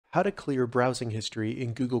how to clear browsing history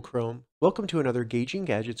in Google Chrome. Welcome to another Gauging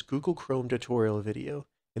Gadgets Google Chrome tutorial video.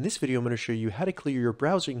 In this video, I'm going to show you how to clear your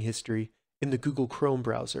browsing history in the Google Chrome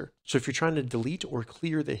browser. So if you're trying to delete or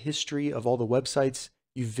clear the history of all the websites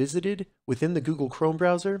you've visited within the Google Chrome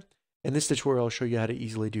browser, in this tutorial, I'll show you how to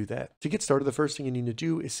easily do that. To get started, the first thing you need to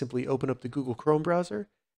do is simply open up the Google Chrome browser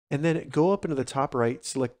and then go up into the top right,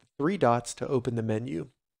 select the three dots to open the menu.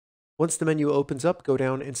 Once the menu opens up, go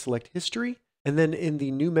down and select History, and then in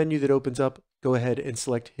the new menu that opens up, go ahead and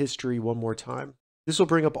select History one more time. This will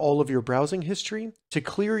bring up all of your browsing history. To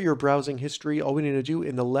clear your browsing history, all we need to do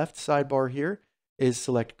in the left sidebar here is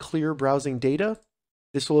select Clear Browsing Data.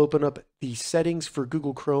 This will open up the settings for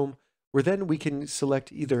Google Chrome, where then we can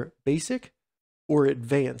select either Basic or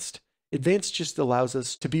Advanced. Advanced just allows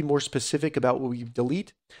us to be more specific about what we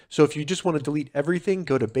delete. So if you just want to delete everything,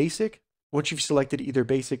 go to Basic. Once you've selected either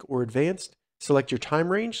Basic or Advanced, select your time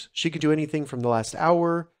range. So you can do anything from the last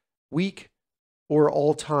hour, week, or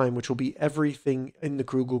all time, which will be everything in the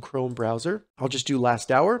Google Chrome browser. I'll just do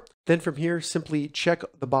last hour. Then from here, simply check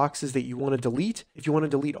the boxes that you want to delete. If you want to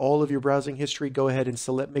delete all of your browsing history, go ahead and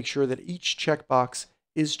select, make sure that each checkbox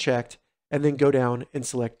is checked, and then go down and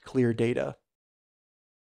select Clear Data.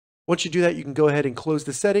 Once you do that, you can go ahead and close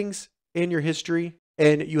the settings and your history,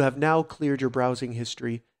 and you have now cleared your browsing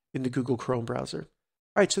history in the Google Chrome browser.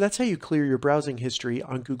 All right, so that's how you clear your browsing history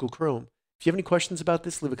on Google Chrome. If you have any questions about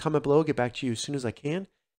this, leave a comment below. I'll get back to you as soon as I can.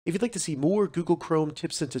 If you'd like to see more Google Chrome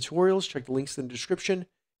tips and tutorials, check the links in the description.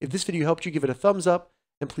 If this video helped you, give it a thumbs up,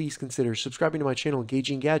 and please consider subscribing to my channel,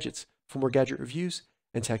 Gauging Gadgets, for more gadget reviews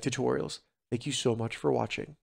and tech tutorials. Thank you so much for watching.